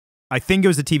I think it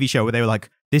was a TV show where they were like,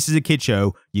 this is a kid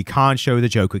show. You can't show the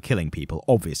Joker killing people,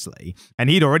 obviously. And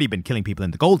he'd already been killing people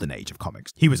in the golden age of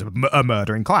comics. He was a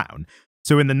murdering clown.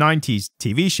 So in the 90s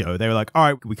TV show, they were like, all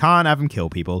right, we can't have him kill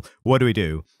people. What do we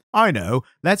do? I know.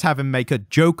 Let's have him make a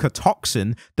Joker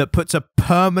toxin that puts a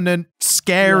permanent,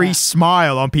 scary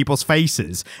smile on people's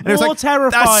faces. And it was like,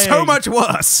 terrifying. That's so much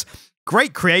worse.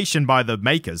 Great creation by the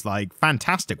makers, like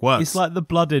fantastic work. It's like the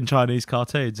blood in Chinese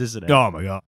cartoons, isn't it? Oh my God.